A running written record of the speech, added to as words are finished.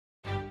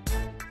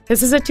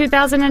This is a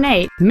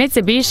 2008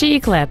 Mitsubishi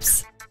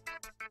Eclipse.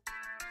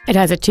 It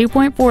has a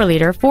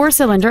 2.4-liter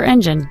four-cylinder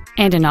engine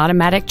and an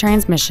automatic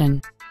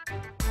transmission.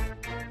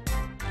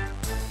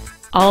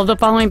 All of the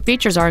following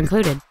features are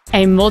included: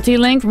 a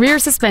multi-link rear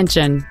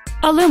suspension,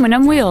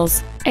 aluminum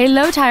wheels, a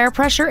low tire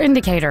pressure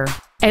indicator,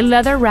 a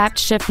leather-wrapped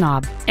shift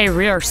knob, a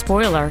rear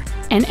spoiler,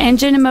 an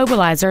engine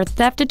immobilizer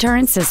theft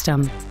deterrent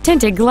system,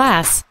 tinted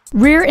glass,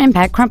 rear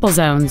impact crumple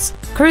zones,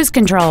 cruise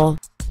control,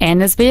 and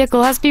this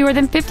vehicle has fewer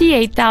than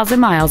 58,000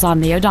 miles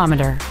on the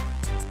odometer.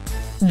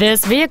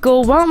 This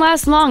vehicle won't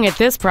last long at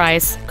this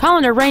price. Call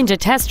and arrange a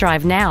test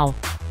drive now.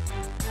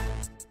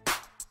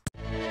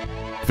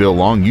 Phil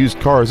Long Used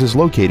Cars is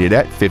located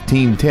at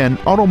 1510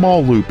 Auto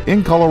Mall Loop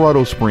in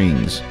Colorado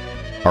Springs.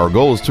 Our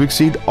goal is to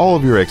exceed all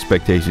of your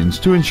expectations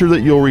to ensure that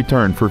you'll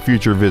return for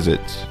future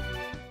visits.